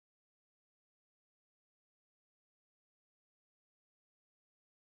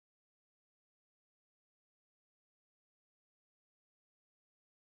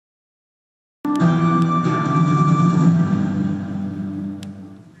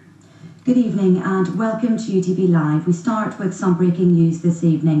Good evening and welcome to UTV Live. We start with some breaking news this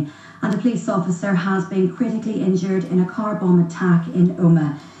evening, and a police officer has been critically injured in a car bomb attack in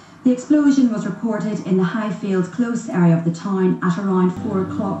Omagh. The explosion was reported in the Highfield close area of the town at around 4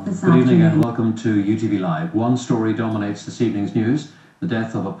 o'clock this afternoon. Good evening and welcome to UTV Live. One story dominates this evening's news: the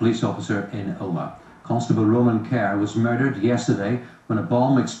death of a police officer in Omagh. Constable Ronan Kerr was murdered yesterday when a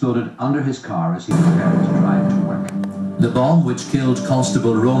bomb exploded under his car as he prepared to drive to work. The bomb, which killed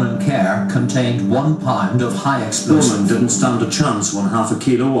Constable Ronan Kerr, contained 1 pound of high explosive. Ronan didn't stand a chance when half a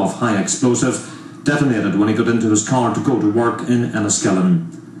kilo of high explosive detonated when he got into his car to go to work in Enniskillen.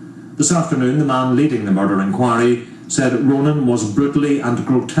 This afternoon, the man leading the murder inquiry said Ronan was brutally and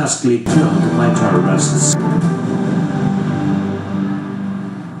grotesquely killed by terrorists.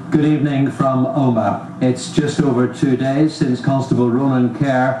 Good evening from Omagh. It's just over 2 days since Constable Ronan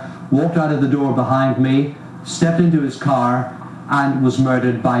Kerr walked out of the door behind me, stepped into his car and was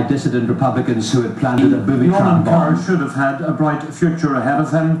murdered by dissident Republicans who had planted a booby-trap bomb. Ronan Kerr should have had a bright future ahead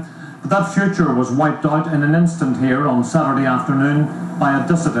of him, but that future was wiped out in an instant here on Saturday afternoon by a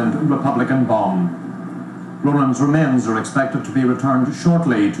dissident Republican bomb. Ronan's remains are expected to be returned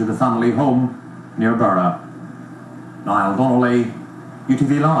shortly to the family home near Borough. Niall Donnelly,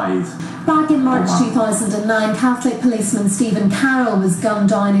 UTV Live. Back in March 2009, Catholic policeman Stephen Carroll was gunned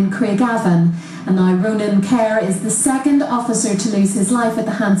down in Craigavon, and now Ronan Kerr is the second officer to lose his life at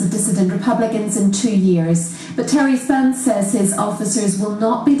the hands of dissident Republicans in 2 years. But Terry Spence says his officers will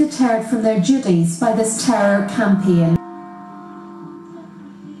not be deterred from their duties by this terror campaign.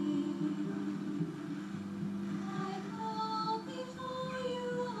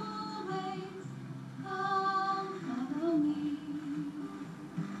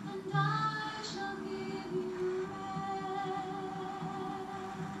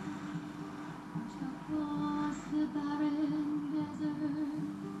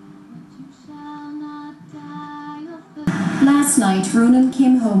 Last night, Ronan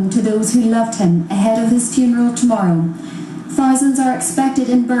came home to those who loved him ahead of his funeral tomorrow. Thousands are expected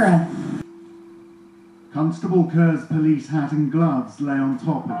in Borough. Constable Kerr's police hat and gloves lay on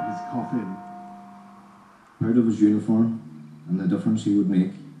top of his coffin. Proud of his uniform and the difference he would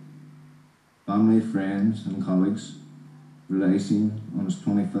make. Family, friends and colleagues were icing on his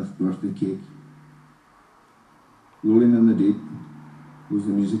 25th birthday cake. Rolling in the deep was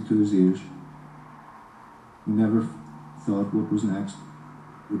the music to his ears. He never thought what was next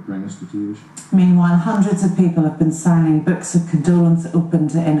would bring us to tears. Meanwhile, hundreds of people have been signing books of condolence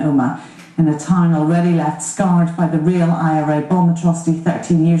opened in Omagh, in a town already left scarred by the real IRA bomb atrocity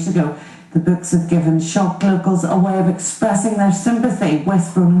 13 years ago. The books have given shocked locals a way of expressing their sympathy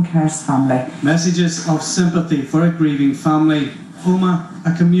with Ronan Kerr's family. Messages of sympathy for a grieving family. Omagh,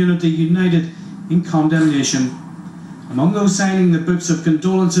 a community united in condemnation. Among those signing the books of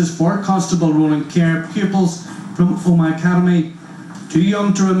condolences for Constable Ronan Kerr, pupils from Omagh Academy. Too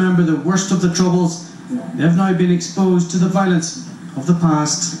young to remember the worst of the troubles, they have now been exposed to the violence of the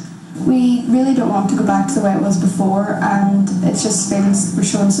past. We really don't want to go back to the way it was before, and it's just we're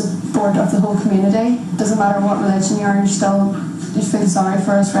showing support of the whole community. Doesn't matter what religion you are, you feel sorry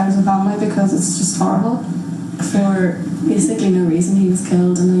for his friends and family because it's just horrible. For basically no reason he was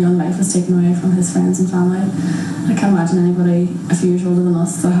killed and a young life was taken away from his friends and family. I can't imagine anybody a few years older than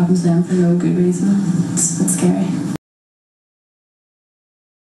us that happens to them for no good reason. It's scary.